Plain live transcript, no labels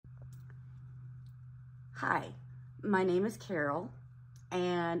Hi, my name is Carol,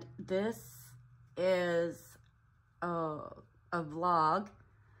 and this is a vlog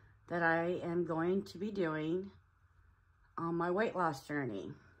that I am going to be doing on my weight loss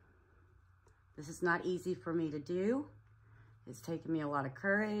journey. This is not easy for me to do. It's taken me a lot of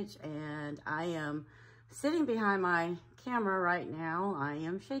courage, and I am sitting behind my camera right now. I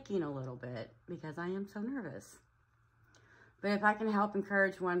am shaking a little bit because I am so nervous. But if I can help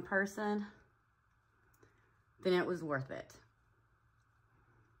encourage one person, then it was worth it.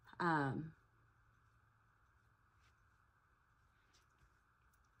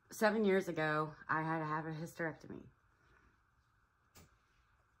 7 years ago, I had to have a hysterectomy.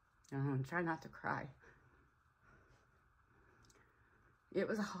 Try not to cry. It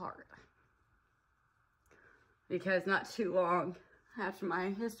was hard because not too long after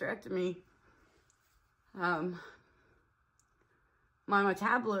my hysterectomy, my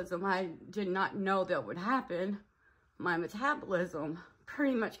metabolism, I did not know that would happen. My metabolism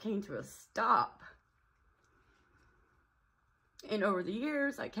pretty much came to a stop. And over the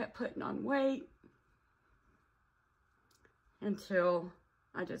years, I kept putting on weight until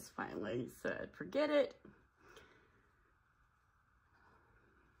I just finally said, forget it.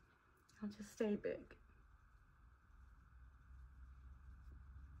 I'll just stay big.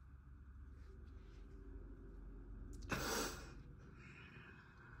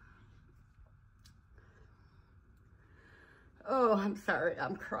 Oh, I'm sorry,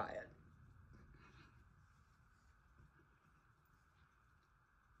 I'm crying.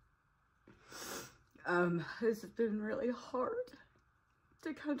 This has been really hard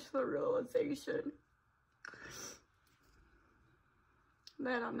to come to the realization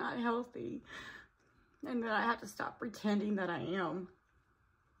that I'm not healthy and that I have to stop pretending that I am.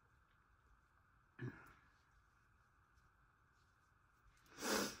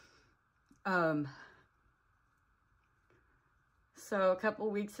 So a couple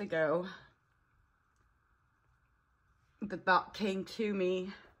weeks ago, the thought came to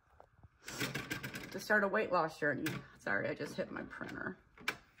me to start a weight loss journey. Sorry, I just hit my printer.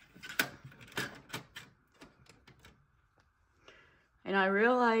 And I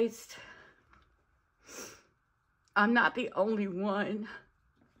realized I'm not the only one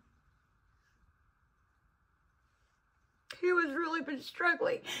who has really been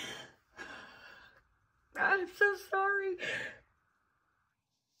struggling. I'm so sorry.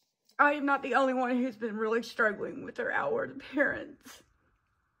 I am not the only one who's been really struggling with their outward appearance.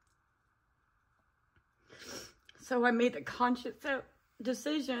 So I made the conscious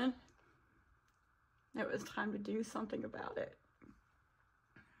decision it was time to do something about it.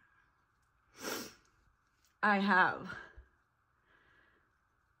 I have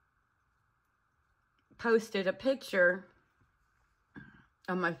posted a picture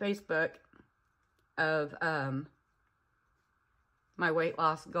on my Facebook of my weight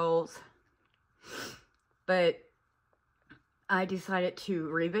loss goals, but I decided to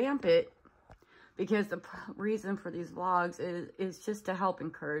revamp it because the reason for these vlogs is just to help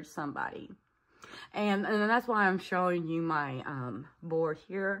encourage somebody. And that's why I'm showing you my board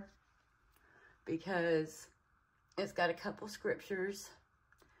here, because it's got a couple scriptures,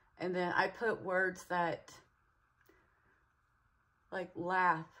 and then I put words that like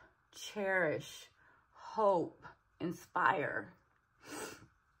laugh, cherish, hope, inspire.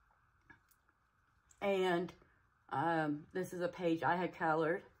 And this is a page I had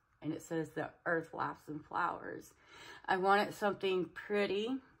colored, and it says the earth laughs and flowers. I wanted something pretty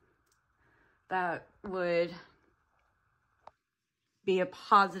that would be a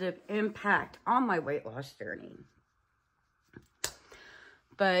positive impact on my weight loss journey.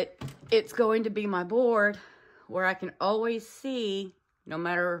 But it's going to be my board where I can always see, no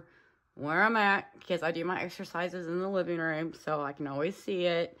matter where I'm at, because I do my exercises in the living room, so I can always see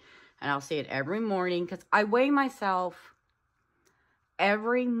it. And I'll see it every morning, because I weigh myself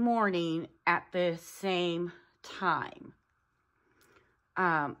every morning at the same time.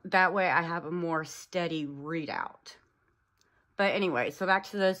 That way I have a more steady readout. But anyway, so back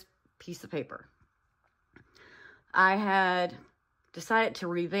to this piece of paper. I had decided to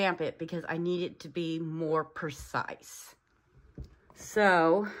revamp it because I need it to be more precise.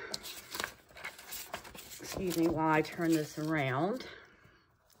 So, excuse me while I turn this around.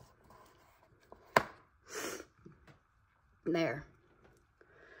 There.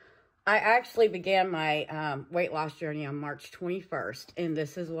 I actually began my weight loss journey on March 21st, and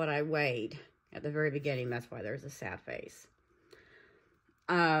this is what I weighed at the very beginning. That's why there's a sad face.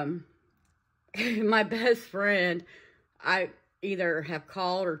 My best friend, I either have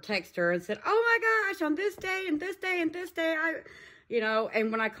called or texted her and said, oh my gosh, on this day and this day and this day, You know,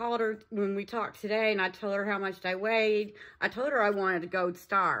 and when I called her, when we talked today, and I told her how much I weighed, I told her I wanted a gold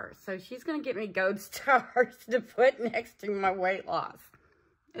star. So she's going to get me gold stars to put next to my weight loss.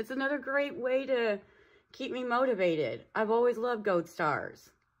 It's another great way to keep me motivated. I've always loved gold stars.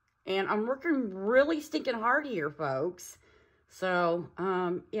 And I'm working really stinking hard here, folks. So,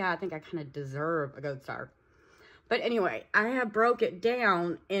 yeah, I think I kind of deserve a gold star. But anyway, I have broke it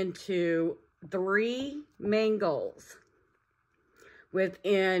down into 3 main goals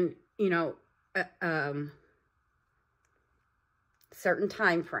within, you know, certain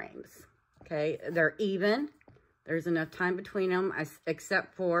time frames. Okay, they're even. There's enough time between them,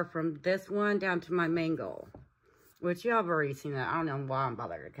 except for from this one down to my main goal, which y'all have already seen that. I don't know why I'm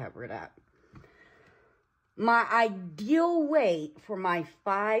bothered to cover that. My ideal weight for my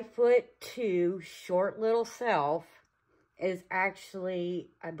 5'2" short little self is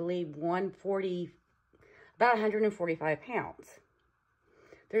actually, I believe, about 145 pounds.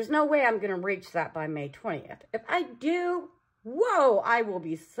 There's no way I'm going to reach that by May 20th. If I do, whoa, I will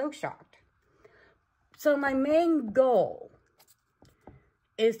be so shocked. So my main goal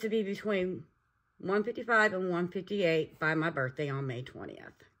is to be between 155 and 158 by my birthday on May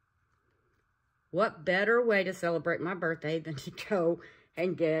 20th. What better way to celebrate my birthday than to go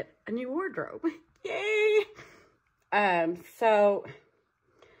and get a new wardrobe? Yay! So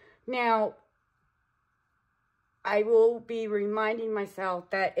now I will be reminding myself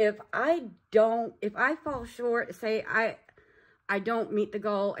that if I fall short, say I don't meet the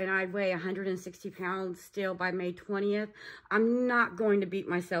goal and I weigh 160 pounds still by May 20th, I'm not going to beat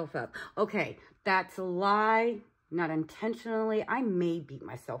myself up. Okay, that's a lie, not intentionally. I may beat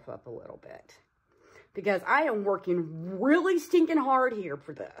myself up a little bit because I am working really stinking hard here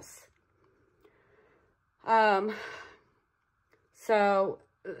for this. So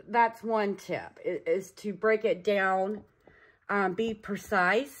that's one tip, is to break it down. Be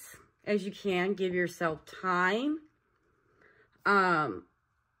precise as you can. Give yourself time.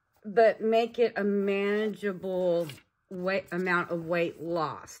 But make it a manageable amount of weight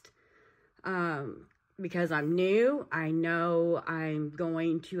lost. Because I'm new, I know I'm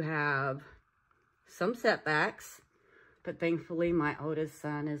going to have some setbacks. But thankfully, my oldest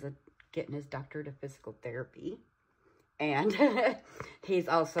son is getting his doctorate of physical therapy. And he's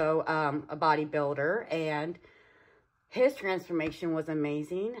also a bodybuilder, and his transformation was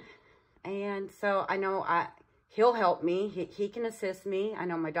amazing. And so I know he'll help me. He can assist me. I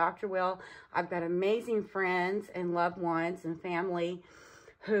know my doctor will. I've got amazing friends and loved ones and family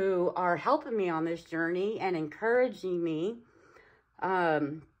who are helping me on this journey and encouraging me.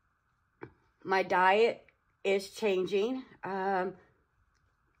 My diet is changing.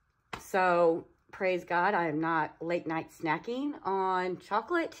 So praise God, I am not late night snacking on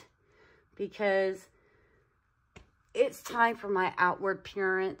chocolate because it's time for my outward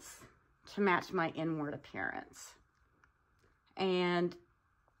appearance to match my inward appearance. And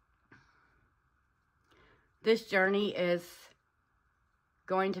this journey is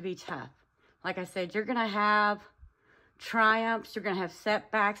going to be tough. Like I said, you're going to have triumphs, you're going to have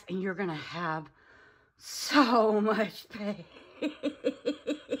setbacks, and you're going to have so much pain.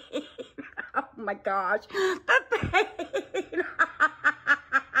 Oh my gosh, the pain.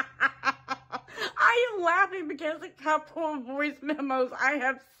 I am laughing because a couple of voice memos I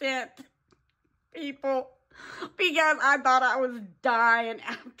have sent people because I thought I was dying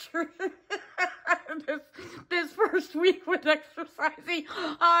after this first week with exercising.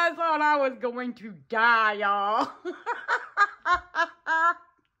 I thought I was going to die, y'all.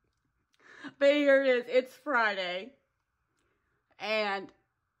 But here it is. It's Friday. And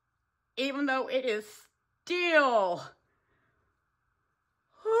even though it is still,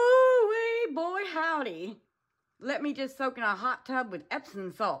 hoo-wee, boy howdy, let me just soak in a hot tub with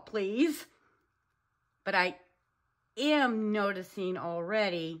Epsom salt, please. But I am noticing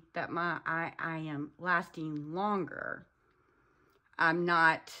already that I am lasting longer. I'm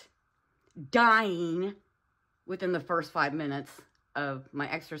not dying within the first 5 minutes of my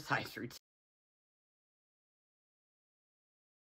exercise routine.